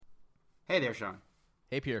Hey there, Sean.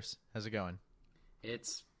 Hey, Pierce. How's it going?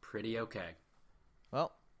 It's pretty okay.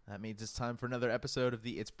 Well, that means it's time for another episode of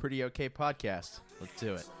the It's Pretty Okay podcast. Let's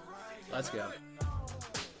do it. Let's go.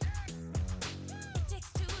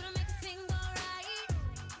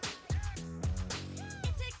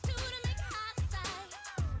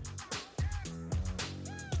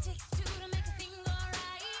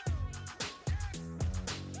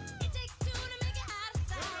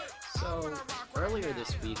 So earlier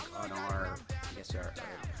this week on our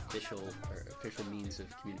official means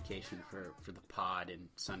of communication for the pod and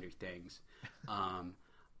sundry things,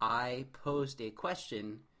 I posed a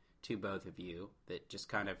question to both of you that just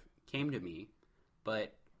kind of came to me,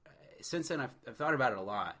 but since then I've thought about it a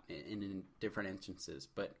lot in different instances.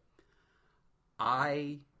 But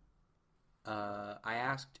I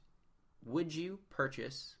asked, would you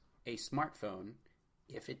purchase a smartphone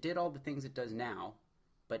if it did all the things it does now,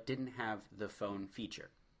 but didn't have the phone feature?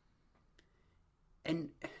 And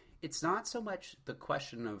it's not so much the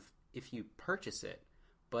question of if you purchase it,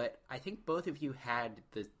 but I think both of you had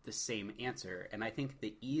the same answer, and I think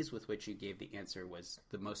the ease with which you gave the answer was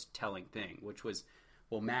the most telling thing, which was,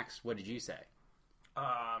 well, Max, what did you say?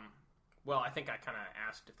 Well, I think I kind of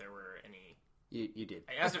asked if there were any... You did.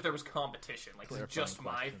 I asked if there was competition. Like, is it just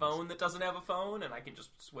my phone that doesn't have a phone, and I can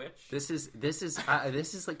just switch? This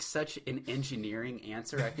is like such an engineering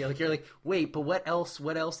answer. I feel like you're like, wait, but what else?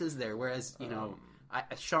 What else is there? Whereas,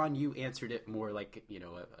 Sean, you answered it more like,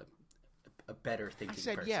 a better thinking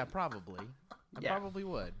person. I said, yeah, probably. I probably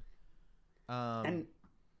would. And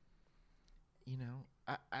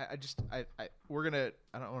I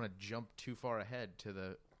don't want to jump too far ahead to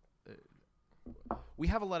the. We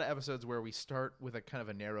have a lot of episodes where we start with a kind of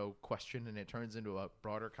a narrow question and it turns into a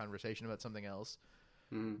broader conversation about something else.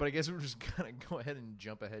 Mm. But I guess we're just gonna go ahead and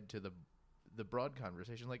jump ahead to the broad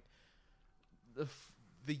conversation. Like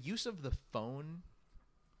the use of the phone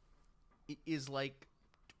is like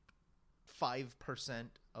 5%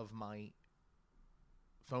 of my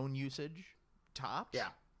phone usage tops. Yeah.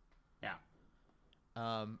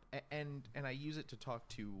 And I use it to talk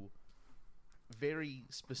to very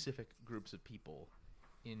specific groups of people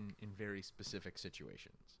in very specific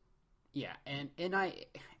situations. Yeah, and I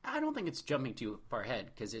don't think it's jumping too far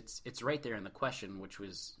ahead, because it's right there in the question, which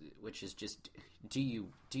is just, do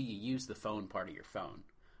you use the phone part of your phone?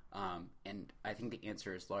 And I think the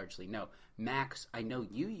answer is largely no. Max, I know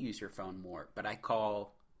you use your phone more, but I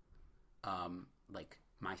call like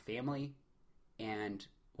my family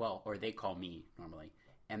or they call me normally.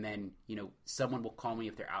 And then, someone will call me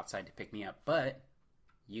if they're outside to pick me up, but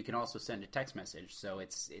you can also send a text message. So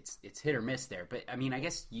it's hit or miss there. But I mean, I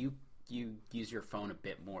guess you use your phone a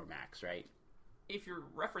bit more, Max, right? If you're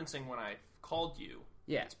referencing when I called you,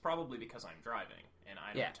 yeah, it's probably because I'm driving and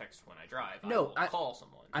I don't text when I drive. No, I will call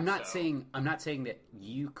someone. I'm not saying that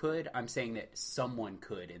you could. I'm saying that someone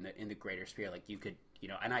could in the greater sphere. Like you could,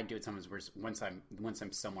 and I do it sometimes where once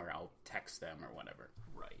I'm somewhere, I'll text them or whatever.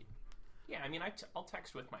 Right. Yeah, I mean, I'll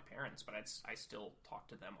text with my parents, but I still talk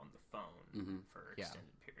to them on the phone for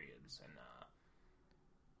extended periods and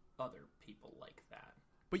other people like that.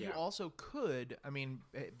 But you also could, I mean,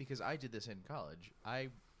 because I did this in college, I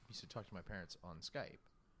used to talk to my parents on Skype.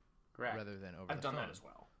 Correct. Rather than over I've the done phone. that as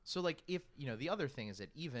well. So, like, if, the other thing is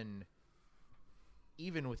that even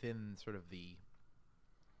within sort of the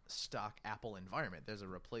stock Apple environment, there's a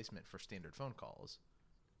replacement for standard phone calls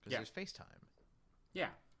because there's FaceTime. Yeah.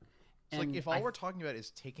 So, like, if all we're talking about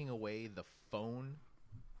is taking away the phone,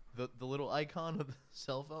 the little icon of the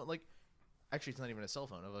cell phone, like, actually, it's not even a cell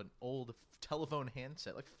phone, of an old telephone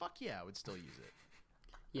handset, like, fuck yeah, I would still use it.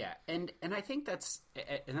 Yeah, and I think that's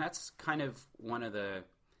kind of one of the,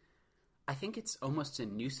 I think it's almost a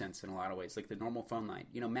nuisance in a lot of ways, like the normal phone line.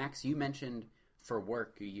 Max, you mentioned for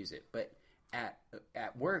work you use it, but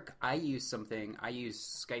at work I use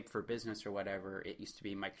Skype for Business or whatever. It used to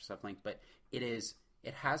be Microsoft Link, but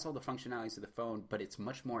it has all the functionalities of the phone, but it's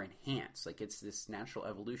much more enhanced. Like, it's this natural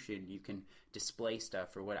evolution. You can display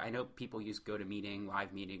stuff or what. I know people use GoToMeeting,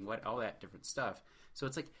 Live Meeting, all that different stuff. So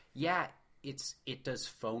it's like, yeah, it does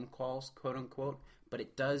phone calls, quote unquote, but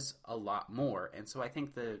it does a lot more. And so I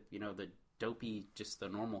think the dopey, just the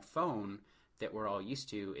normal phone that we're all used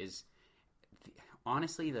to is,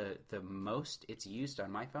 honestly, the most it's used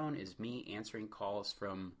on my phone is me answering calls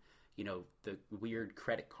from, the weird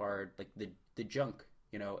credit card, like the junk.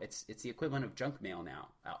 It's the equivalent of junk mail now.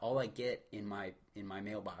 All I get in my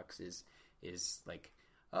mailbox is like,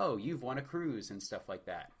 oh, you've won a cruise and stuff like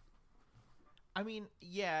that. I mean,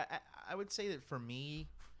 yeah, I would say that for me,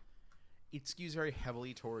 it skews very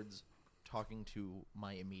heavily towards talking to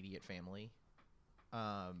my immediate family.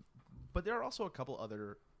 But there are also a couple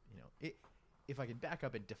other if I can back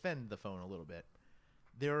up and defend the phone a little bit,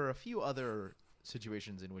 there are a few other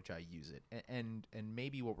situations in which I use it, and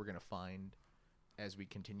maybe what we're going to find as we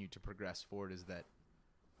continue to progress forward is that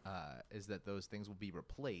those things will be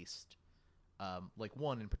replaced. Like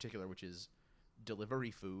one in particular, which is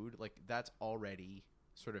delivery food. Like that's already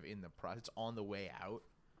sort of in the process. It's on the way out.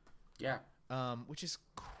 Yeah. Which is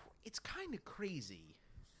it's kind of crazy.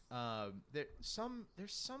 There's some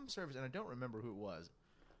service, and I don't remember who it was.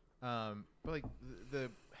 But like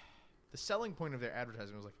the selling point of their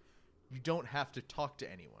advertisement was like, you don't have to talk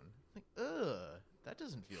to anyone. Like, that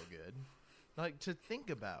doesn't feel good. Like to think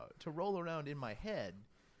about, to roll around in my head.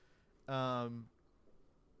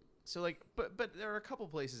 So like, but there are a couple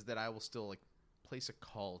places that I will still like place a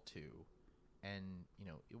call to, and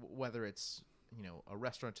whether it's a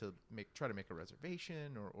restaurant to try to make a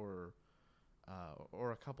reservation, or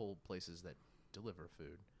a couple places that deliver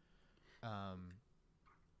food.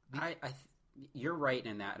 You're right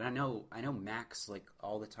in that, and I know Max, like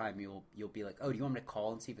all the time you'll be like, oh, do you want me to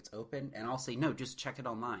call and see if it's open? And I'll say no, just check it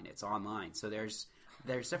online. It's online. So there's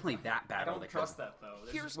definitely that battle. I don't trust that though.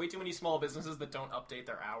 There's way too many small businesses that don't update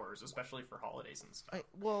their hours, especially for holidays and stuff.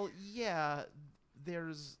 Well, yeah,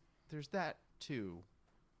 there's that too.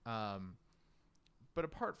 But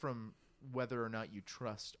apart from whether or not you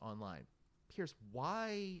trust online, here's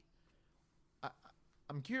why.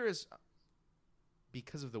 I'm curious,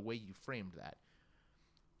 because of the way you framed that.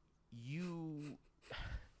 You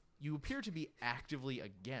appear to be actively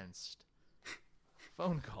against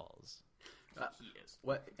phone calls. He is.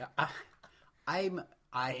 What I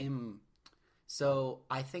am. So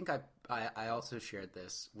I think I also shared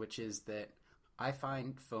this, which is that I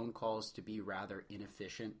find phone calls to be rather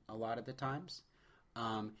inefficient a lot of the times,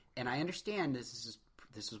 and I understand this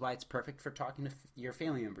is why it's perfect for talking to your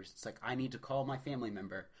family members. It's like, I need to call my family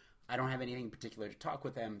member. I don't have anything particular to talk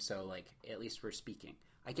with them, so like at least we're speaking.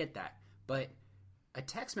 I get that, but a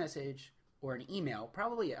text message or an email,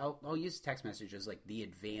 probably I'll use text message as like the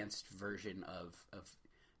advanced version of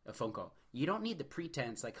a phone call. You don't need the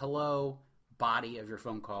pretense, like hello, body of your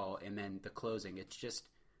phone call, and then the closing. It's just,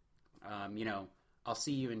 I'll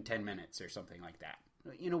see you in 10 minutes or something like that.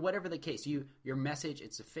 Whatever the case, your message,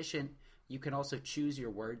 it's efficient. You can also choose your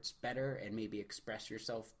words better and maybe express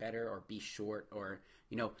yourself better, or be short, or,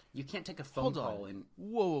 you can't take a phone call and...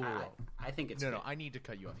 Whoa. I think it's... No, I need to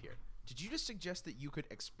cut you off here. Did you just suggest that you could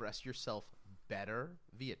express yourself better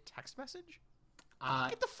via text message?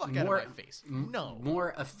 Get the fuck out of my face. No.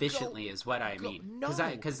 More efficiently is what I mean.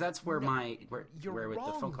 Because that's where you're where with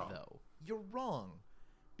wrong, the phone call. Though. You're wrong.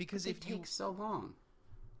 Because it takes so long.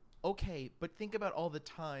 Okay, but think about all the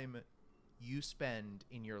time you spend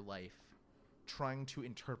in your life trying to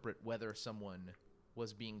interpret whether someone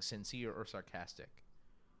was being sincere or sarcastic,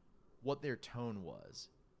 what their tone was.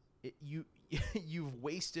 You've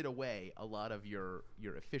wasted away a lot of your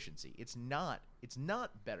efficiency. It's not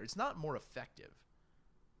better. It's not more effective.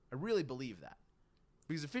 I really believe that,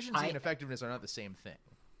 because efficiency and effectiveness are not the same thing.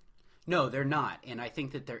 No, they're not, and I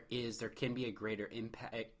think that there can be a greater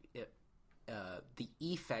impact. The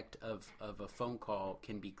effect of a phone call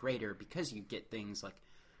can be greater because you get things like,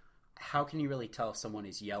 how can you really tell if someone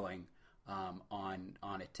is yelling on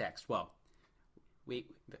a text? Well, we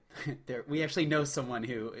actually know someone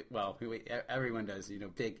who everyone does,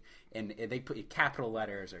 big, and they put capital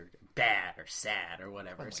letters or bad or sad or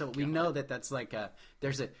whatever. So we know that that's like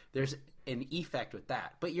there's an effect with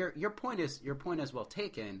that. But your point is well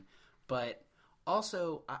taken. But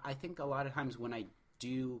also, I think a lot of times when I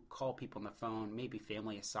do call people on the phone, maybe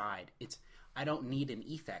family aside, I don't need an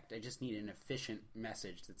effect. I just need an efficient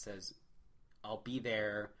message that says I'll be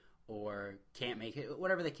there or can't make it,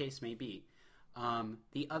 whatever the case may be.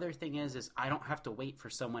 The other thing is I don't have to wait for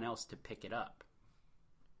someone else to pick it up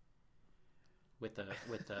with the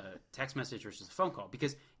text message versus the phone call.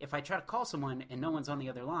 Because if I try to call someone and no one's on the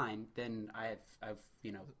other line, then I've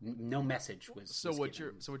no message was. So what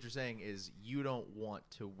you're saying is you don't want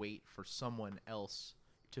to wait for someone else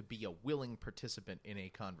to be a willing participant in a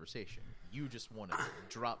conversation. You just want to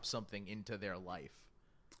drop something into their life.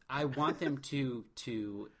 I want them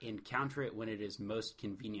to encounter it when it is most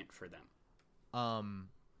convenient for them.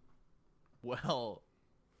 Well,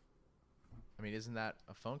 I mean, isn't that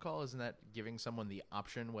a phone call? Isn't that giving someone the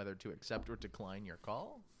option whether to accept or decline your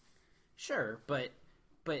call? Sure, but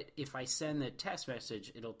if I send the text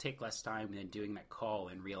message, it'll take less time than doing that call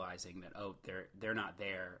and realizing that, oh, they're not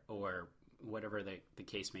there, or whatever the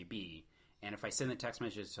case may be. And if I send the text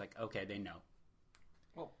message, it's like, okay, they know.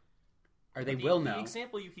 Well, or they will know. The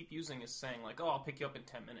example you keep using is saying, like, oh, I'll pick you up in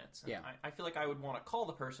 10 minutes. And I feel like I would want to call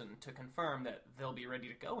the person to confirm that they'll be ready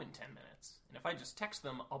to go in 10 minutes. And if I just text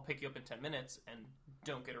them, I'll pick you up in 10 minutes, and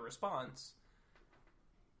don't get a response...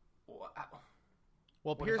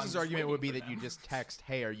 Well, Pierce's argument would be that you just text,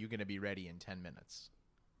 hey, are you going to be ready in 10 minutes?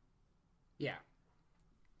 Yeah.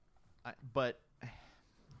 But,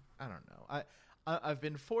 I don't know. I've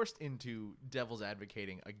been forced into devil's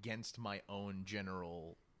advocating against my own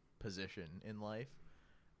general position in life,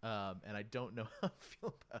 and I don't know how I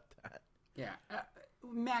feel about that. Yeah.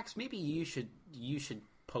 Max, maybe you should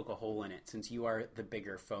poke a hole in it since you are the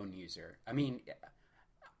bigger phone user. I mean...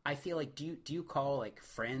 I feel like, do you call, like,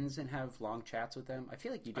 friends and have long chats with them? I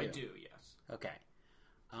feel like you do. I do, yes. Okay.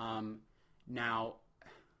 Now,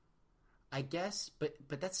 I guess, but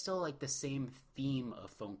that's still, like, the same theme of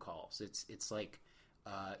phone calls. It's like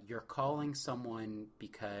you're calling someone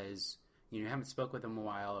because, you haven't spoke with them a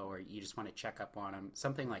while, or you just want to check up on them,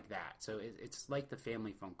 something like that. So it's like the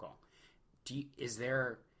family phone call. Is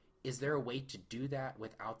there a way to do that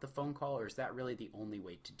without the phone call, or is that really the only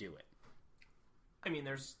way to do it? I mean,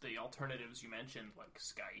 there's the alternatives you mentioned, like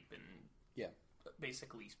Skype and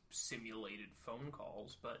basically simulated phone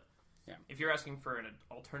calls. But if you're asking for an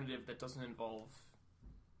alternative that doesn't involve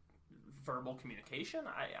verbal communication,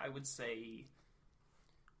 I would say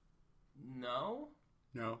no.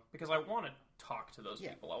 No. Because I want to talk to those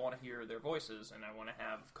people. I want to hear their voices, and I want to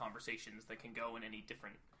have conversations that can go in any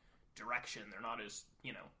different direction. They're not as,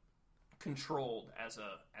 controlled as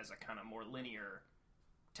a kind of more linear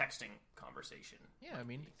texting conversation. Yeah, I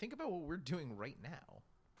mean, think about what we're doing right now.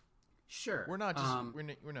 Sure, we're not just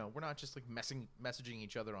we're not just like messaging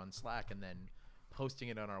each other on Slack and then posting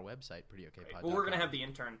it on our website. PrettyOkPod. Well, we're gonna have the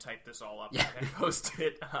intern type this all up and post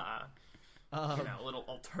it. A little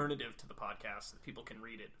alternative to the podcast so that people can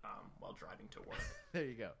read it while driving to work. There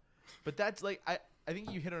you go. But that's like I think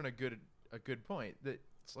you hit on a good point. That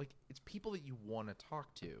it's like it's people that you want to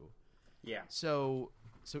talk to. Yeah. So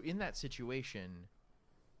in that situation.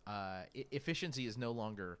 Efficiency is no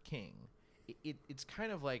longer king. It's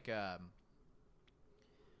kind of like I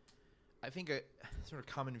think a sort of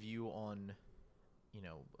common view on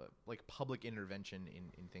like public intervention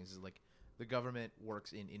in things is like the government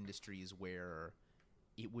works in industries where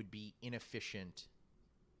it would be inefficient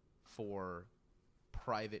for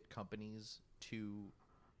private companies to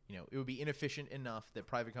it would be inefficient enough that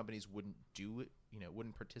private companies wouldn't do it,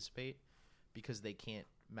 wouldn't participate because they can't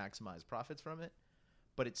maximize profits from it.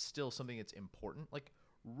 But it's still something that's important, like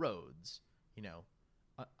roads.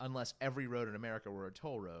 Unless every road in America were a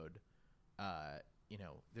toll road,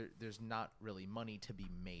 there's not really money to be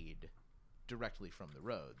made directly from the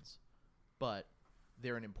roads. But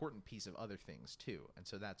they're an important piece of other things too, and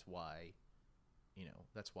so that's why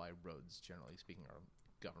roads, generally speaking, are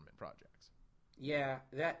government projects. Yeah,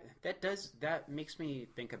 that makes me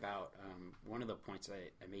think about one of the points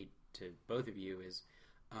I made to both of you is.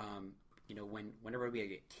 Whenever we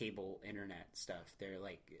get cable internet stuff,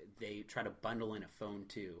 they try to bundle in a phone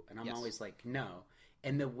too, and I'm always like, no.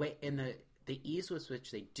 And the ease with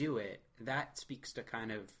which they do it, that speaks to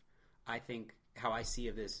kind of, I think, how I see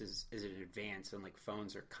of this is an advance, and like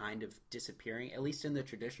phones are kind of disappearing, at least in the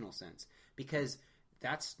traditional sense, because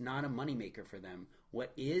that's not a moneymaker for them.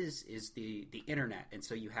 What is the internet, and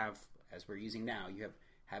so you have, as we're using now, you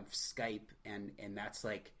have Skype, and that's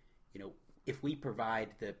like, if we provide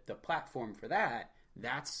the platform for that,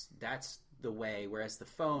 that's the way. Whereas the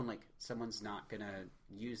phone, like, someone's not gonna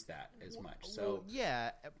use that as much. So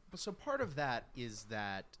so part of that is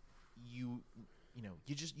that you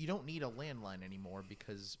don't need a landline anymore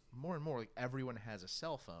because more and more like everyone has a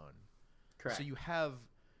cell phone. Correct. So you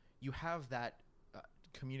have that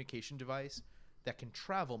communication device that can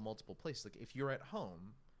travel multiple places. Like if you're at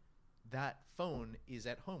home, that phone is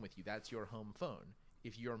at home with you. That's your home phone.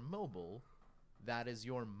 If you're mobile, that is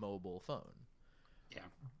your mobile phone. Yeah.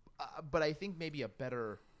 But I think maybe a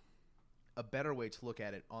better way to look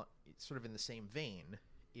at it, sort of in the same vein,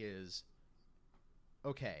 is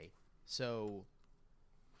okay. So,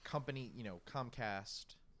 company,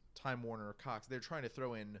 Comcast, Time Warner, Cox, they're trying to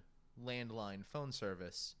throw in landline phone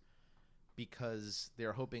service because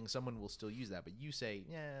they're hoping someone will still use that. But you say,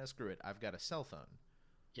 yeah, screw it. I've got a cell phone.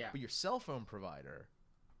 Yeah. But your cell phone provider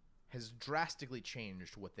has drastically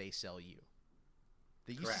changed what they sell you.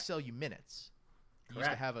 They used to sell you minutes. They used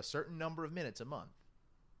to have a certain number of minutes a month.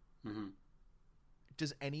 Mm-hmm.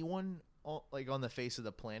 Does anyone on the face of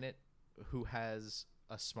the planet who has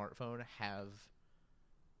a smartphone have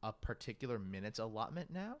a particular minutes allotment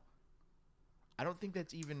now? I don't think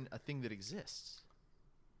that's even a thing that exists.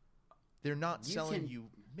 They're not selling you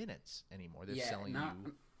minutes anymore. They're selling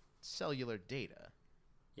you cellular data.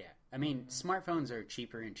 Yeah, I mean, smartphones are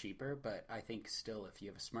cheaper and cheaper, but I think still, if you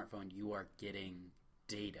have a smartphone, you are getting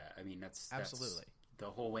data. I mean, that's absolutely the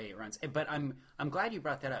whole way it runs. But I'm glad you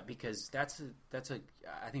brought that up, because that's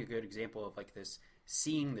I think a good example of like this,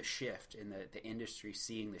 seeing the shift in the industry,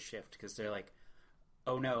 seeing the shift, because they're like,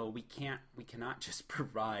 oh no, we cannot just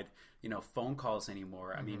provide phone calls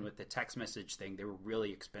anymore. I mean, with the text message thing, they were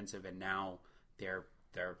really expensive, and now they're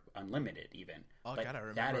unlimited even. Oh God, I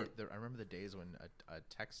remember the days when a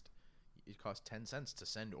text, it cost 10 cents to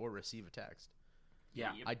send or receive a text.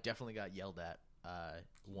 Yeah, I definitely got yelled at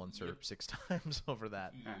once or 6 times over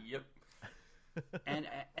that. Yep. and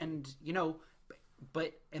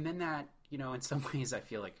but then that, in some ways I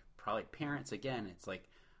feel like probably parents, again, it's like,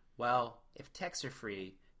 well, if texts are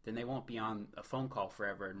free, then they won't be on a phone call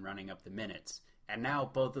forever and running up the minutes. And now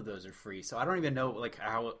both of those are free. So I don't even know like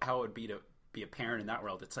how it would be to be a parent in that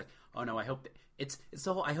world. It's like, oh no, I hope it's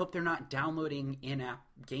the whole, I hope they're not downloading in-app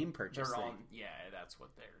game purchase thing. Yeah, that's what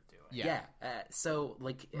they're doing. Yeah. So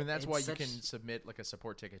like, I mean, that's why you can submit like a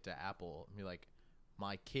support ticket to Apple and be like,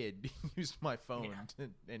 my kid used my phone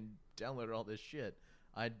and downloaded all this shit.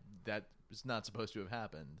 That was not supposed to have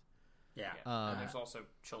happened. Yeah. And there's also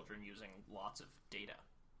children using lots of data.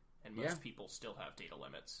 And most people still have data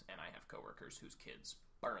limits. And I have coworkers whose kids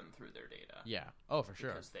burn through their data. Yeah. Oh, for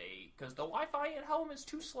sure. Because the Wi-Fi at home is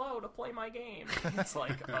too slow to play my game. It's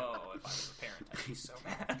like, oh, if I was a parent, I'd be so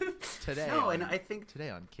mad. I think today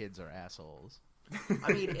on Kids Are Assholes.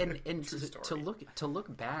 I mean, and to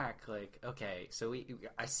look back, like, okay, so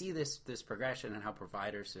I see this progression and how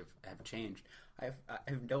providers have changed. I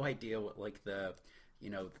have no idea what like the, I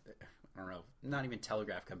don't know, not even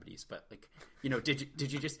telegraph companies, but like,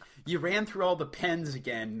 did you just, you ran through all the pens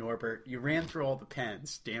again, Norbert? You ran through all the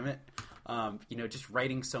pens, damn it. Just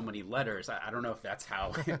writing so many letters. I don't know if that's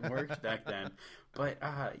how it worked back then, but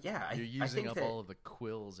yeah. You're using up all of the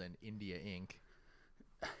quills and India ink.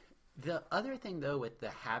 The other thing, though, with the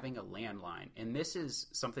having a landline, and this is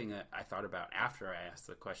something that I thought about after I asked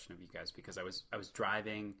the question of you guys, because I was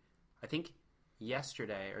driving, I think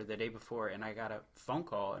yesterday or the day before, and I got a phone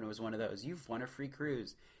call, and it was one of those, you've won a free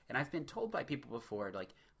cruise. And I've been told by people before,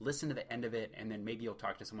 like, listen to the end of it, and then maybe you'll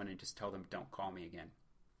talk to someone and just tell them, don't call me again.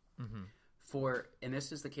 Mm-hmm. And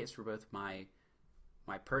this is the case for both my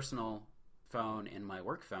personal phone and my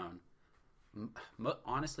work phone.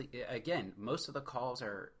 Honestly, again, most of the calls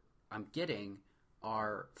I'm getting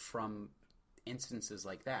are from instances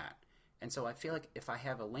like that. And so I feel like if I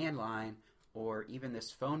have a landline or even this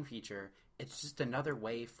phone feature, it's just another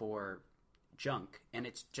way for junk. And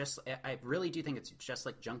it's just, I really do think it's just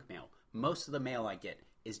like junk mail. Most of the mail I get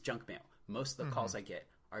is junk mail. Most of the calls I get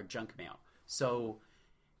are junk mail. So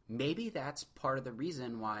maybe that's part of the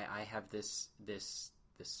reason why I have this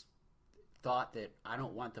thought that I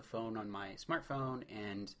don't want the phone on my smartphone,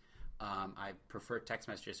 and I prefer text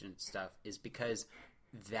messages and stuff, is because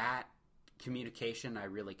that communication, I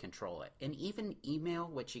really control it. And even email,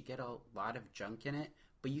 which you get a lot of junk in it,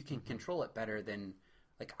 but you can control it better than,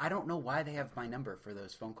 like, I don't know why they have my number for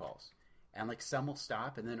those phone calls. And like some will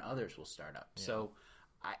stop and then others will start up. Yeah. So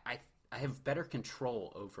I have better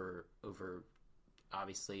control over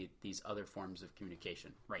obviously these other forms of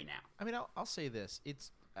communication right now. I mean, I'll say this.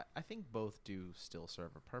 I think both do still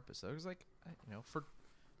serve a purpose. There's like,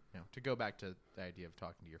 to go back to the idea of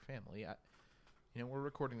talking to your family, we're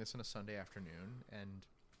recording this on a Sunday afternoon, and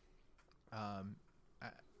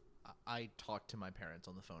I talked to my parents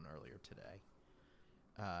on the phone earlier today.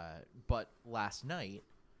 But last night,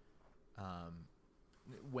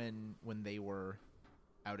 when they were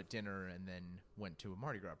out at dinner and then went to a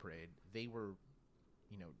Mardi Gras parade, they were,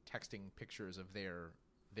 texting pictures of their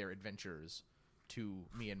adventures to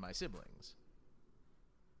me and my siblings.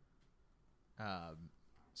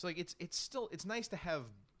 So like it's nice to have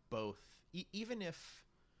both, even if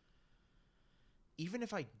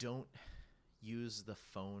I don't use the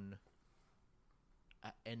phone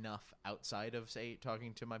enough outside of, say,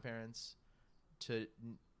 talking to my parents,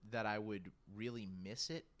 that I would really miss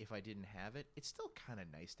it if I didn't have it. It's still kind of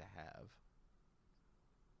nice to have.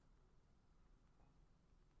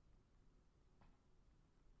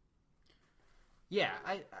 Yeah,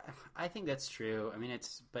 I think that's true. I mean,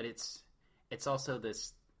 it's also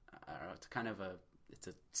this, I don't know, it's kind of it's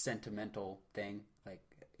a sentimental thing. Like,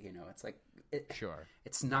 it's like, sure,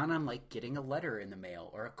 it's not unlike getting a letter in the mail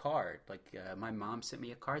or a card. Like, my mom sent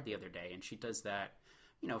me a card the other day, and she does that,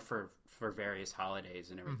 for various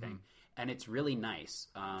holidays and everything. Mm-hmm. And it's really nice.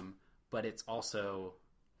 But it's also,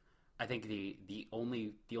 I think the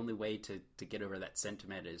only way to get over that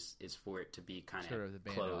sentiment is for it to be kind of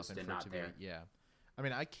closed and not there. Yeah. I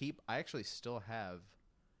mean, I actually still have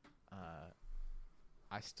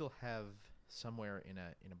I still have somewhere in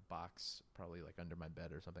a box, probably like under my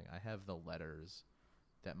bed or something. I have the letters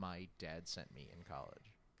that my dad sent me in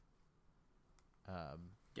college.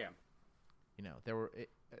 Yeah. You know, there were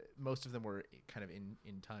most of them were kind of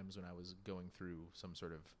in times when I was going through some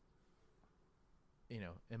sort of, you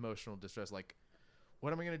know, emotional distress, like,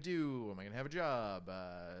 what am I going to do? Am I going to have a job?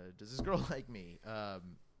 Does this girl like me?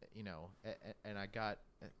 You know, and I got,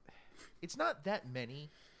 it's not that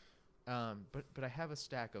many, but I have a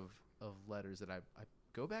stack of letters that I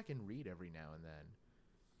go back and read every now and then.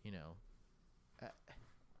 You know,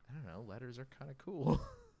 I don't know, letters are kind of cool.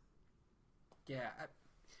 Yeah,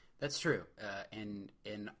 that's true. And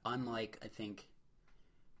unlike, I think,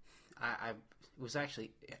 I was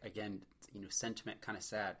actually, again, you know, sentiment kind of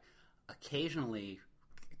sad. Occasionally,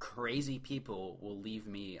 crazy people will leave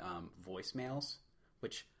me voicemails,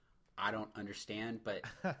 which I don't understand. But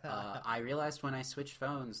I realized when I switched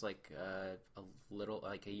phones, like a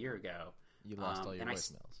year ago, you lost all your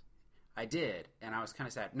voicemails. I did, and I was kind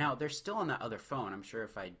of sad. Now, they're still on that other phone. I'm sure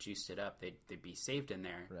if I juiced it up, they'd be saved in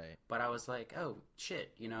there. Right. But I was like, oh,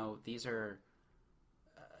 shit, you know, these are...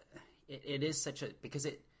 It is such a... Because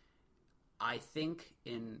I think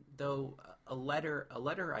though a letter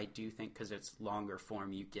I do think, because it's longer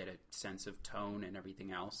form, you get a sense of tone and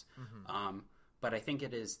everything else. Mm-hmm. But I think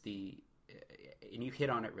it is and you hit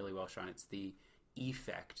on it really well, Sean, it's the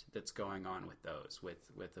effect that's going on with those,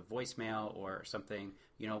 with a voicemail or something.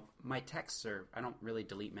 You know, my texts I don't really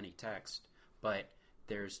delete many texts, but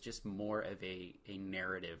there's just more of a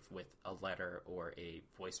narrative with a letter or a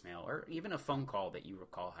voicemail or even a phone call that you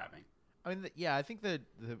recall having. I mean, I think the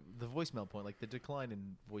voicemail point, like the decline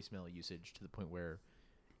in voicemail usage to the point where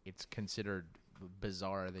it's considered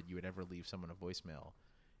bizarre that you would ever leave someone a voicemail,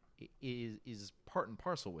 is part and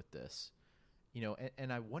parcel with this. You know,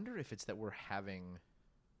 and I wonder if it's that we're having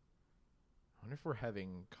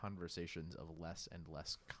conversations of less and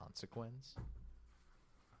less consequence.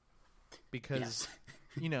 Because, yes.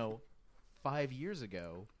 You know, 5 years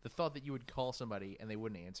ago, the thought that you would call somebody and they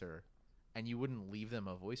wouldn't answer and you wouldn't leave them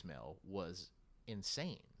a voicemail was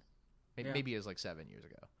insane. Maybe it was like 7 years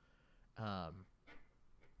ago.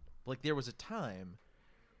 Like there was a time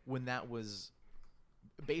when that was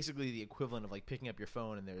basically the equivalent of like picking up your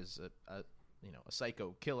phone and there's a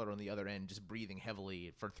psycho killer on the other end just breathing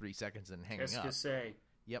heavily for 3 seconds and hanging up. Just say.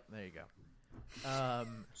 Yep, there you go.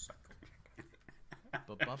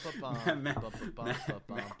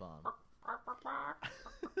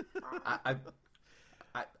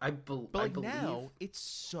 I believe. Now it's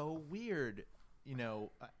so weird, you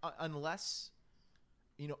know, unless,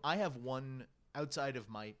 you know, I have one outside of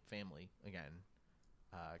my family again,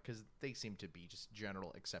 because they seem to be just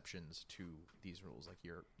general exceptions to these rules, like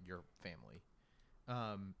your family.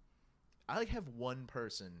 I like have one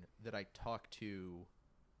person that I talk to,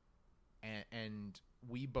 and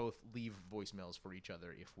we both leave voicemails for each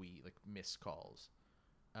other if we like miss calls.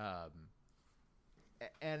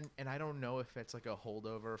 And I don't know if it's like a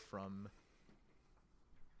holdover from,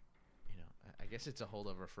 you know, I guess it's a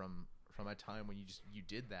holdover from a time when you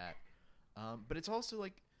did that. But it's also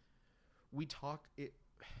like we talk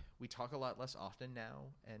a lot less often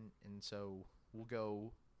now, and so we'll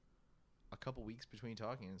go a couple weeks between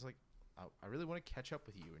talking, and it's like I really want to catch up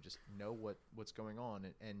with you and just know what's going on,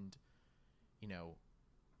 and you know,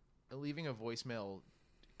 leaving a voicemail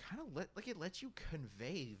kind of it lets you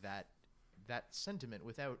convey that sentiment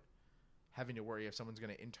without having to worry if someone's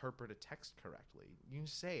going to interpret a text correctly. You can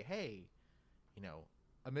say, hey, you know,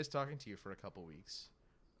 I missed talking to you for a couple weeks.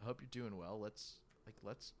 I hope you're doing well. Let's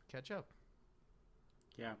catch up.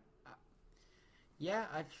 Yeah. Yeah,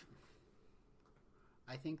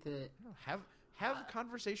 I think that have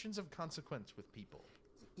conversations of consequence with people.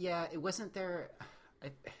 Yeah, it wasn't there.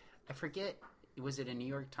 I forget. Was it a New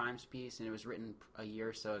York Times piece, and it was written a year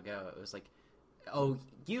or so ago? It was like, oh,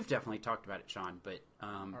 you've definitely talked about it, Sean. But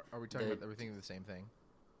are we talking about everything the same thing?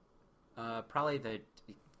 Probably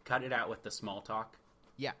cut it out with the small talk.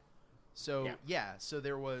 Yeah. So so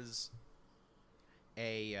there was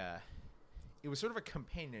it was sort of a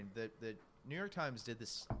companion. The New York Times did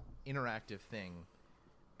this interactive thing.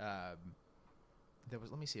 Let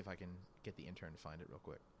me see if I can get the intern to find it real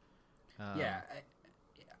quick.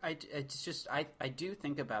 I do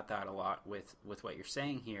think about that a lot with what you're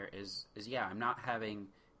saying here is I'm not having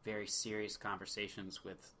very serious conversations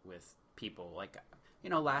with people. Like, you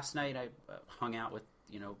know, last night I hung out with,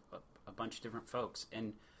 you know, a bunch of different folks,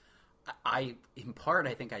 and I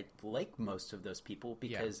think I like most of those people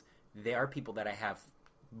because they are people that I have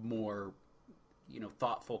more,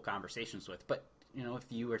 thoughtful conversations with. But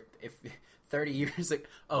if 30 years ago,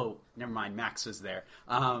 oh, never mind, Max was there.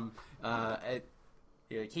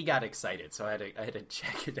 He got excited, so I had to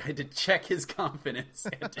check it. I had to check his confidence.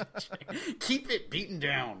 I had to keep it beaten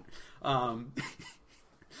down. But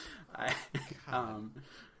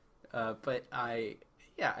I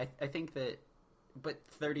think that. But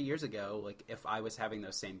 30 years ago, like if I was having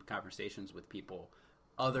those same conversations with people,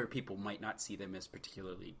 other people might not see them as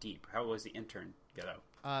particularly deep. How was the intern go?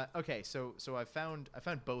 Okay, so I found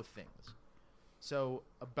both things. So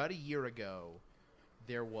about a year ago,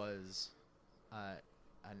 there was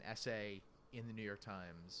an essay in the New York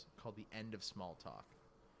Times called "The End of Small Talk,"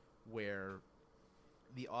 where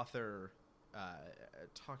the author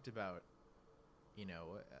talked about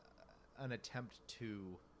an attempt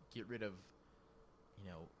to get rid of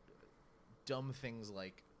dumb things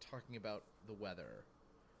like talking about the weather.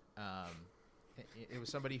 It was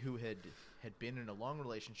somebody who had been in a long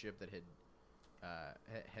relationship that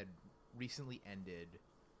had recently ended,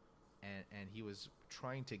 and he was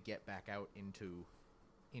trying to get back out into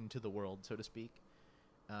the world, so to speak.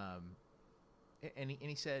 And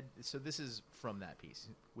he said, so this is from that piece.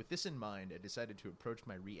 With this in mind, I decided to approach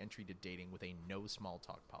my re-entry to dating with a no small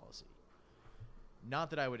talk policy.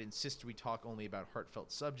 Not that I would insist we talk only about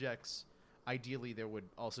heartfelt subjects. Ideally, there would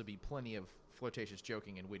also be plenty of flirtatious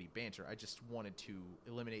joking and witty banter. I just wanted to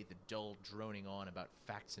eliminate the dull droning on about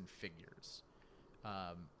facts and figures.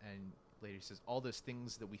 And later he says, all those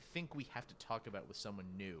things that we think we have to talk about with someone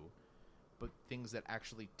new, but things that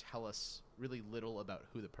actually tell us really little about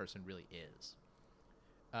who the person really is.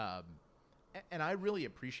 And I really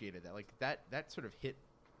appreciated that. Like that sort of hit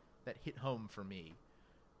home for me.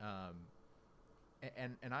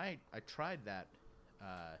 And I tried that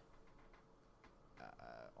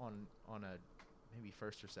on a maybe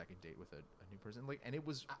first or second date with a new person, and it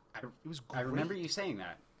was great. I remember you saying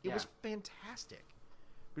that. It was fantastic,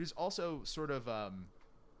 but it was also sort of I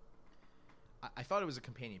thought it was a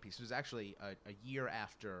companion piece. It was actually a year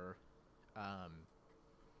after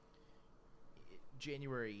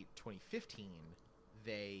January 2015.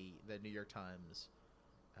 The New York Times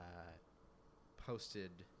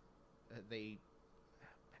posted they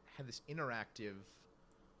had this interactive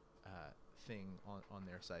thing on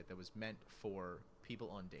their site that was meant for people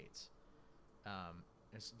on dates.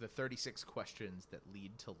 It's the 36 questions that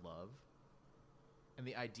lead to love. And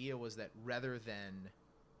the idea was that rather than,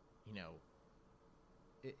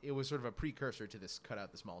 it was sort of a precursor to this cut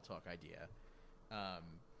out the small talk idea.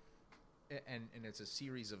 And it's a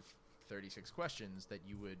series of 36 questions that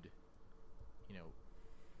you would,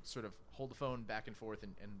 sort of hold the phone back and forth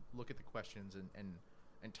and look at the questions and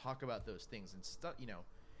talk about those things and stuff.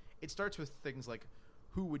 It starts with things like,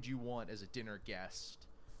 who would you want as a dinner guest?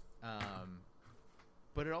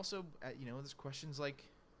 But it also, there's questions like,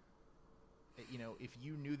 if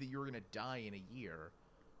you knew that you were going to die in a year,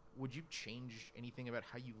 would you change anything about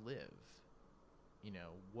how you live?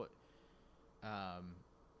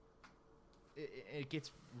 It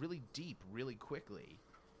gets really deep really quickly.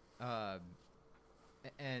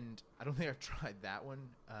 And I don't think I've tried that one,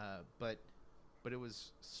 but it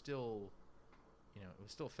was still,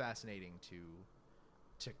 fascinating to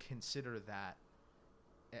consider that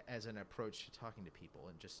as an approach to talking to people.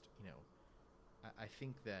 And just, I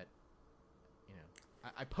think that,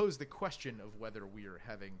 I posed the question of whether we're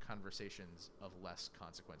having conversations of less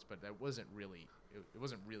consequence, but that wasn't really, it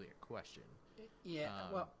wasn't really a question. Yeah,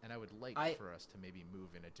 and I would like for us to maybe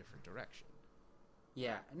move in a different direction.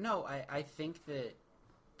 Yeah, no, I think that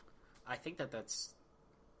that's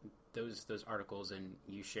those articles and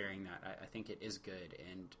you sharing that, I think it is good.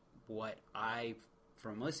 And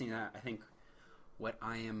from listening to that, I think what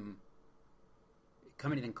I am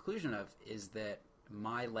coming to the conclusion of is that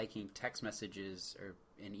my liking text messages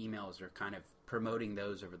and emails are kind of promoting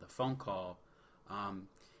those over the phone call.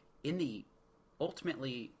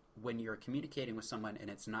 Ultimately, when you're communicating with someone and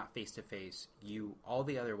it's not face to face, all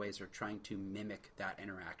the other ways are trying to mimic that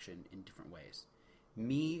interaction in different ways.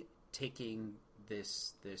 Me taking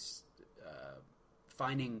this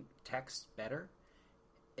finding text better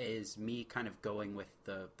is me kind of going with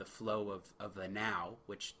the flow of the now,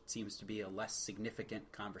 which seems to be a less significant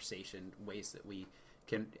conversation, ways that we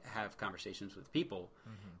can have conversations with people.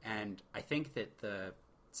 Mm-hmm. And I think that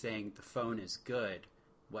saying the phone is good,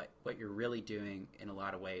 what you're really doing in a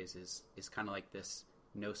lot of ways is kind of like this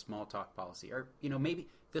no small talk policy. Or, maybe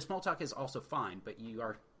the small talk is also fine, but you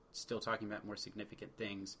are still talking about more significant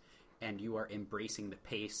things, and you are embracing the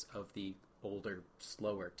pace of the older,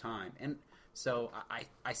 slower time. And so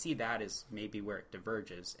I see that as maybe where it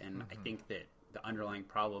diverges. And mm-hmm. I think that the underlying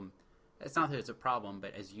problem, it's not that it's a problem,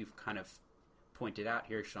 but as you've kind of pointed out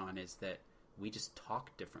here, Sean, is that we just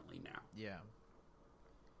talk differently now. Yeah.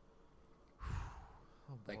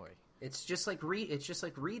 Oh boy. Like, it's just like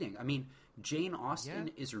reading. I mean, Jane Austen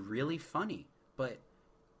is really funny, but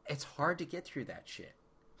it's hard to get through that shit.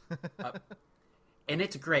 And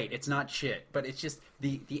it's great. It's not shit, but it's just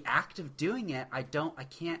the act of doing it. I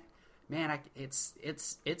can't. Man, it's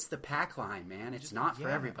the pack line, man. It's not for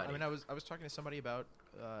everybody. I mean, I was talking to somebody about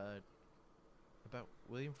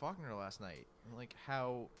William Faulkner last night, and like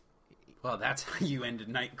how. Well, that's how you ended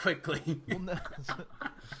night quickly. Well, no,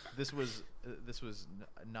 this was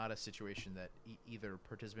not a situation that either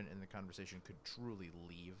participant in the conversation could truly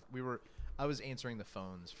leave. I was answering the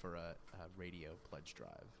phones for a radio pledge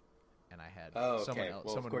drive, and I had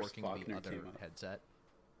someone working the other headset.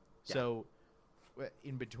 Yeah. So,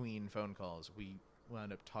 in between phone calls, we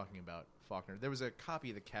wound up talking about Faulkner. There was a copy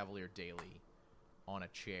of the Cavalier Daily on a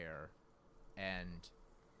chair, and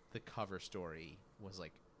the cover story was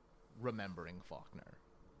like remembering Faulkner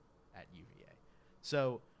at UVA.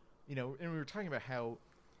 So, and we were talking about how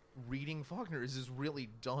reading Faulkner is this really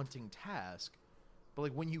daunting task, but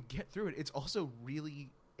like when you get through it, it's also really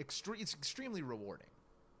it's extremely rewarding.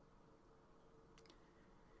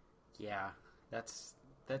 Yeah, that's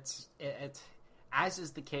it. As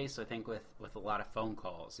is the case, I think, with a lot of phone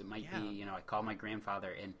calls. It might be, I call my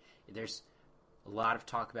grandfather, and there's a lot of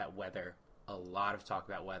talk about weather,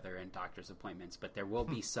 and doctor's appointments, but there will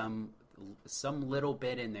be some little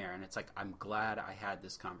bit in there, and it's like, I'm glad I had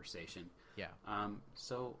this conversation. Yeah.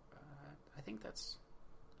 So I think that's,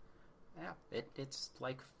 it's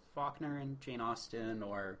like Faulkner and Jane Austen,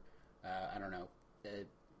 or I don't know.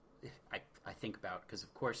 I think about, because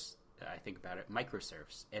of course I think about it,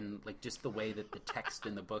 microserfs, and like just the way that the text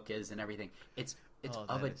in the book is and everything. It's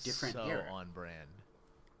of a different era. On brand.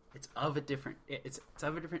 It's of a different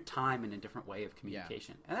time and a different way of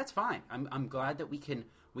communication, and that's fine. I'm glad that we can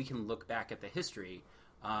look back at the history.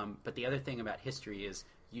 But the other thing about history is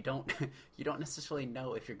you don't necessarily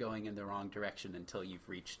know if you're going in the wrong direction until you've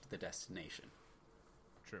reached the destination.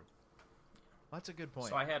 True. Well, that's a good point.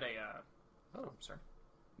 So I had I'm sorry.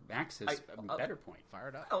 Max has a better point. Fire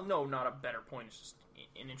it up. Oh, no, not a better point. It's just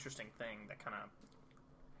an interesting thing that kind of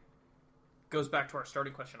goes back to our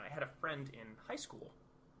starting question. I had a friend in high school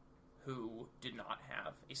who did not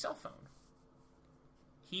have a cell phone.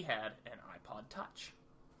 He had an iPod Touch.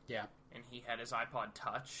 Yeah. And he had his iPod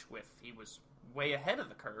Touch he was way ahead of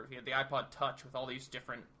the curve. He had the iPod Touch with all these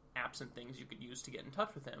different apps and things you could use to get in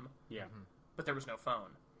touch with him. Yeah. Mm-hmm. But there was no phone.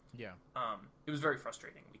 Yeah. It was very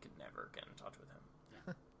frustrating. We could never get in touch with him.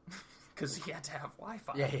 Because he had to have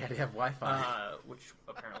Wi-Fi. Yeah, he had to have Wi-Fi. Which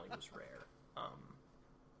apparently was rare.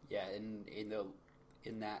 Yeah,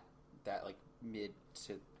 in that like mid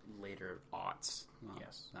to later aughts. Well,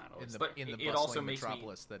 yes, not always. In the bustling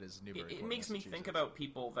metropolis that is Newburyport. It makes me think about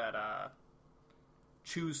people that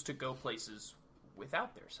choose to go places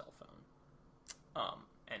without their cell phone,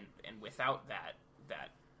 and without that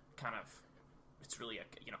kind of, it's really a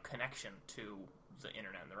connection to the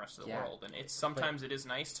internet and the rest of the world. And it's sometimes it is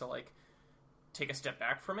nice to like take a step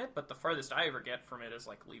back from it, but the farthest I ever get from it is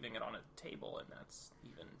like leaving it on a table, and that's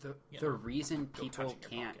even the reason people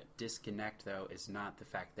can't disconnect though is not the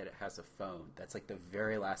fact that it has a phone. That's like the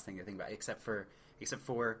very last thing to think about, except for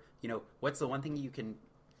what's the one thing you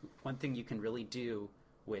can really do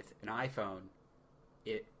with an iPhone,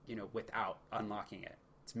 without unlocking it.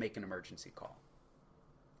 It's make an emergency call.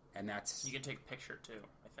 And that's, you can take a picture too,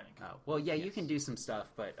 I think. Oh, well, yeah, yes. You can do some stuff,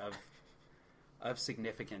 but of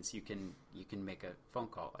significance, you can make a phone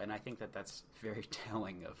call, and I think that's very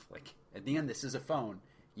telling. Of like, at the end, this is a phone.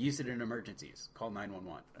 Use it in emergencies. Call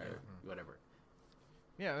 911 or whatever.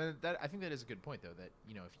 Yeah, I think that is a good point, though. That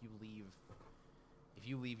if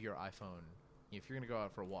you leave your iPhone, if you're going to go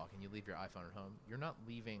out for a walk and you leave your iPhone at home, you're not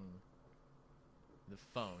leaving the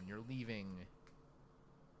phone. You're leaving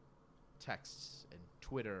texts and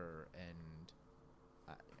Twitter and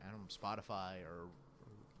I don't know, Spotify or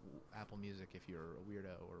Apple Music if you're a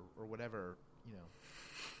weirdo or whatever,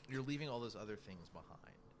 you're leaving all those other things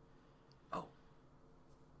behind. Oh,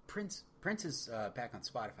 Prince is back on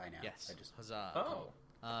Spotify now. Yes, huzzah! Oh,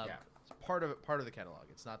 yeah, it's part of the catalog.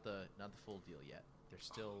 It's not the full deal yet. There's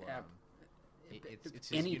still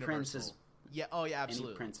it's any universal. Prince is absolutely.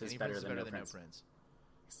 Any Prince is any better Prince than no Prince. Prince.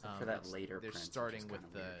 Except for that later they're Prince. They're starting with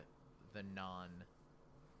the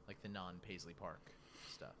non Paisley Park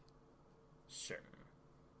stuff. Sure.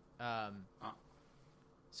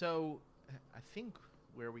 So I think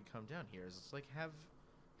where we come down here is it's like have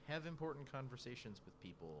important conversations with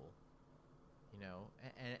people,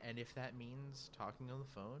 and if that means talking on the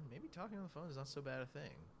phone, maybe talking on the phone is not so bad a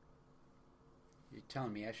thing. You're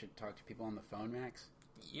telling me I should talk to people on the phone, Max?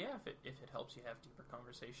 Yeah, if it helps you have deeper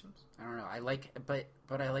conversations. I don't know. I like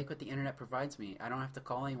what the internet provides me. I don't have to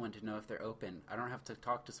call anyone to know if they're open. I don't have to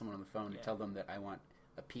talk to someone on the phone and tell them that I want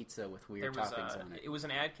a pizza with weird toppings on it. It was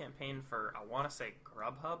an ad campaign for, I want to say,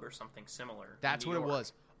 Grubhub or something similar. That's what it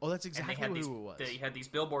was. Oh, that's exactly who it was. They had these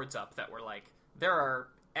billboards up that were like, there are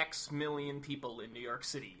X million people in New York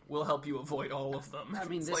City. We'll help you avoid all of them. I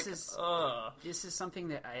mean, this is something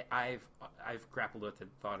that I've grappled with and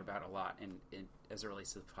thought about a lot, and as it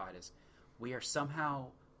relates to the pod, is we are somehow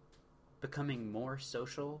becoming more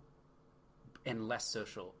social and less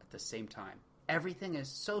social at the same time. Everything is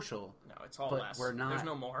social. No, it's all less. We're not. There's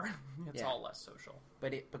no more. It's all less social.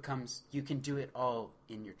 But it becomes, you can do it all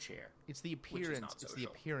in your chair. It's the appearance. It's the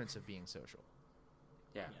appearance of being social.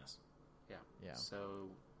 Yeah. Yes. Yeah. So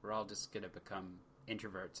we're all just gonna become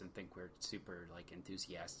introverts and think we're super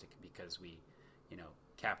enthusiastic because we,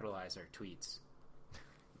 capitalize our tweets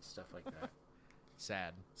and stuff like that.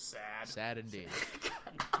 Sad indeed.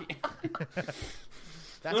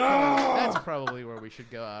 That's probably where we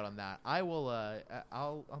should go out on that. I will.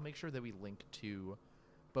 I'll make sure that we link to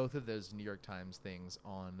both of those New York Times things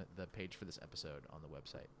on the page for this episode on the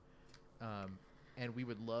website. And we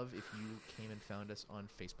would love if you came and found us on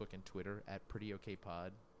Facebook and Twitter at Pretty Okay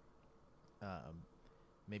Pod.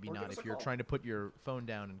 Maybe or not if you're trying to put your phone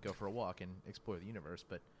down and go for a walk and explore the universe,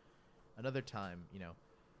 but another time,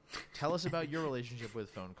 tell us about your relationship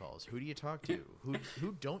with phone calls. Who do you talk to?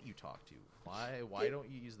 Who don't you talk to? Why don't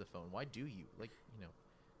you use the phone? Why do you?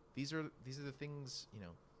 These are the things,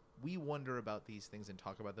 we wonder about these things and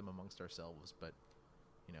talk about them amongst ourselves, but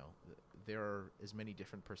there are as many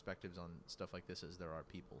different perspectives on stuff like this as there are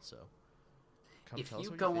people. So, if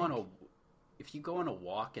you go on a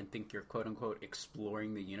walk and think you're quote unquote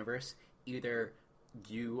exploring the universe, either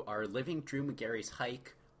you are living Drew Magary's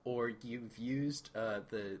hike, or you've used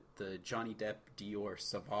the Johnny Depp Dior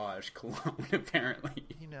Sauvage cologne. Apparently,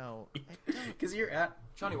 because you're at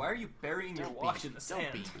Johnny. Why are you burying your watch in the sand?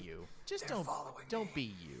 Don't be you. Just don't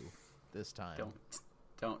be you this time.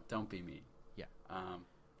 Don't be me. Yeah.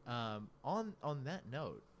 On that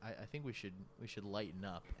note, I think we should lighten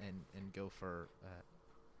up and go for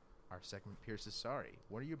our segment. Pierce is sorry.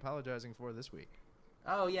 What are you apologizing for this week?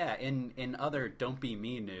 Oh yeah, in other don't be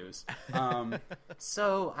me news.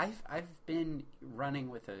 So I've been running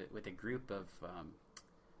with a group of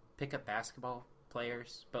pickup basketball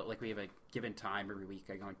players, but we have a given time every week.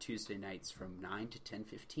 I go on Tuesday nights from 9 to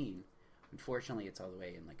 10:15. Unfortunately, it's all the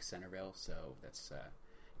way in Centerville, so that's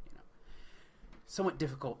somewhat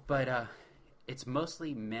difficult, but it's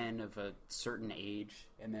mostly men of a certain age,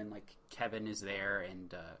 and then Kevin is there,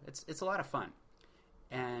 and it's a lot of fun.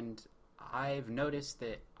 And I've noticed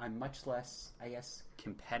that I'm much less, I guess,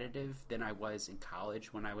 competitive than I was in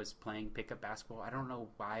college when I was playing pickup basketball. I don't know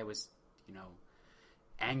why I was,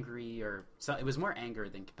 angry or so. It was more anger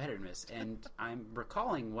than competitiveness. And I'm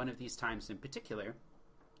recalling one of these times in particular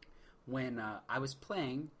when I was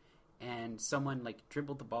playing and someone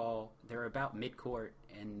dribbled the ball. They were about midcourt,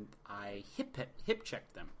 and I hip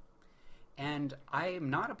checked them. And I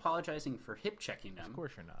am not apologizing for hip checking them. Of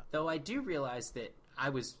course you're not. Though I do realize that I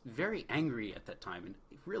was very angry at that time, and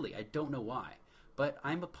really I don't know why. But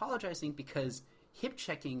I'm apologizing because hip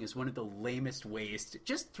checking is one of the lamest ways to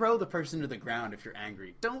just throw the person to the ground if you're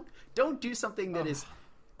angry. Don't do something that is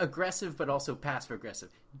aggressive but also passive aggressive.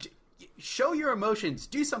 Show your emotions.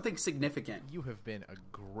 Do something significant. You have been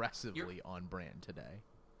aggressively on brand today.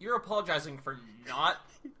 You're apologizing for not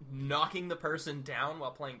knocking the person down while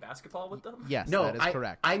playing basketball with them? Yes, no, that is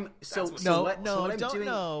correct. That's what I'm doing.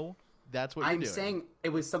 No, that's what you're doing. I'm saying it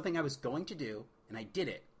was something I was going to do, and I did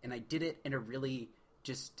it. And I did it in a really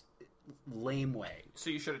just lame way. So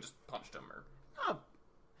you should have just punched him, or... Oh,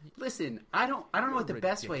 listen, I don't know what the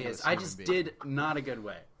best way is. I just did not a good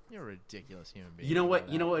way. You're a ridiculous human being. You know what?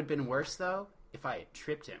 You know what would have been worse though? If I had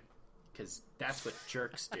tripped him, because that's what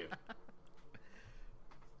jerks do.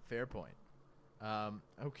 Fair point.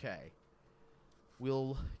 Okay,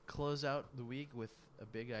 we'll close out the week with a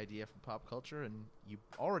big idea from pop culture, and you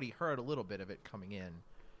already heard a little bit of it coming in.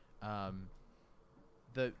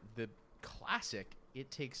 The classic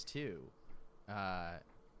It Takes Two.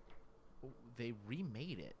 They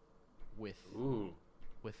remade it with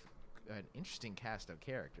an interesting cast of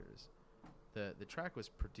characters. The track was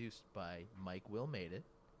produced by Mike Will Made It,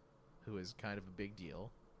 who is kind of a big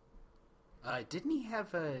deal. Didn't he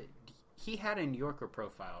have he had a New Yorker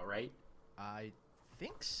profile, right? I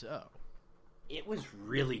think so. It was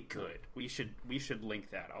really good. We should link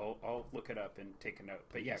that. I'll look it up and take a note.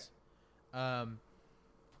 But yes. Lil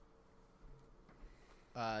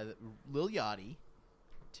Yachty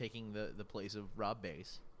taking the place of Rob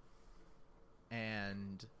Bass,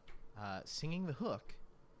 and singing the hook,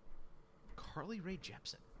 Carly Rae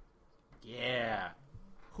Jepsen. Yeah.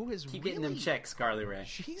 Who has keep getting them checks, Carly Rae.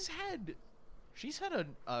 She's had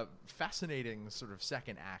a fascinating sort of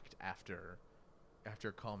second act after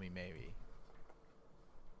Call Me Maybe.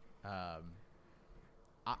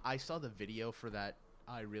 I saw the video for that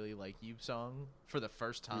I Really Like You song for the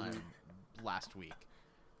first time last week.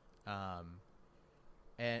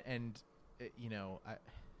 And you know,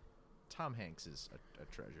 Tom Hanks is a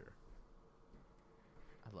treasure.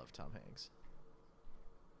 I love Tom Hanks.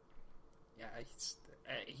 Yeah,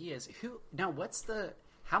 he is. Now?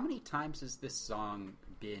 How many times has this song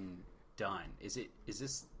been done? Is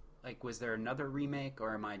this like, was there another remake,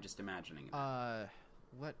 or am I just imagining it?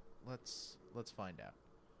 Let's find out.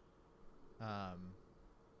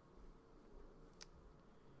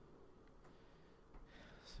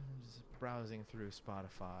 Just browsing through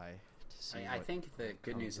Spotify to see. I think the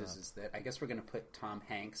good news is that I guess we're going to put Tom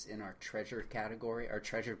Hanks in our treasure category, our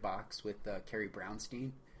treasure box with Carrie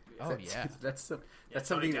Brownstein. Oh yeah, that's something.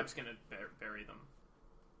 Tony Depp's going to bury them.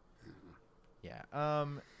 Yeah.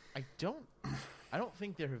 I don't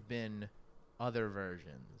think there have been other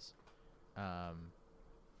versions.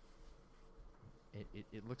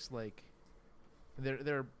 It looks like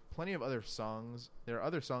there are plenty of other songs. There are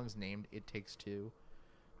other songs named "It Takes Two,"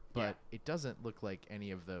 but it doesn't look like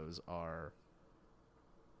any of those are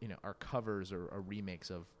covers or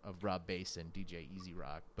remakes of Rob Bass and DJ Easy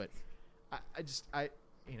Rock. But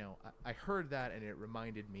I heard that, and it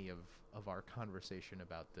reminded me of our conversation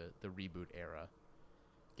about the reboot era.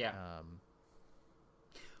 Yeah.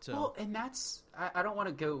 Well, and that's I don't want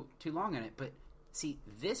to go too long on it, but see,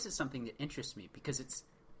 this is something that interests me because it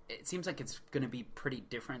seems like it's going to be pretty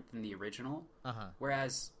different than the original.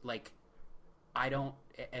 Whereas, like, I don't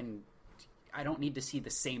need to see the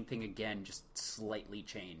same thing again, just slightly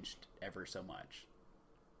changed ever so much.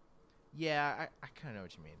 Yeah, I kind of know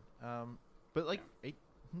what you mean. But like, it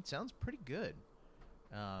sounds pretty good.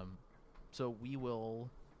 So we will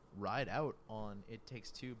ride out on "It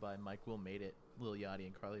Takes Two" by Mike Will Made It, Lil Yachty,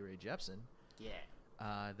 and Carly Rae Jepsen.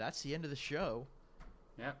 Yeah. That's the end of the show.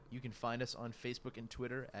 Yep. You can find us on Facebook and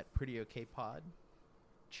Twitter at PrettyOKPod.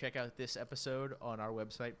 Check out this episode on our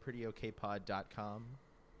website, prettyokpod.com,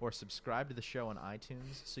 or subscribe to the show on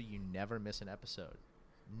iTunes so you never miss an episode.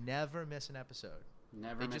 Never miss an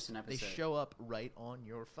episode. They show up right on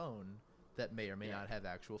your phone that may or may not have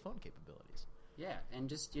actual phone capabilities. Yeah, and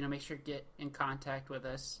just, make sure to get in contact with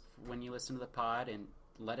us when you listen to the pod, and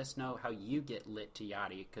let us know how you get lit to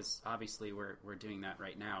Yachty, because obviously we're doing that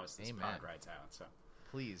right now as this pod rides out. So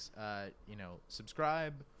please,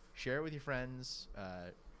 subscribe, share it with your friends.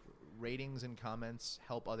 Ratings and comments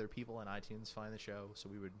help other people on iTunes find the show, so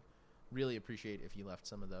we would really appreciate if you left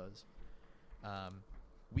some of those.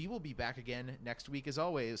 We will be back again next week, as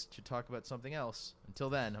always, to talk about something else. Until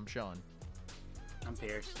then, I'm Sean. I'm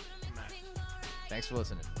Pierce. I'm Matt. Thanks for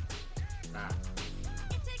listening. Bye.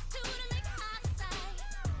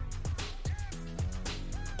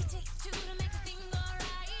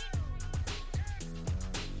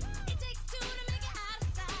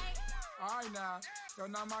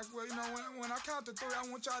 Alright now, Mike, well, when I count to 3, I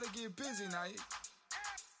want y'all to get busy now.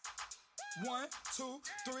 1, 2,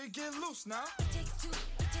 3, get loose now.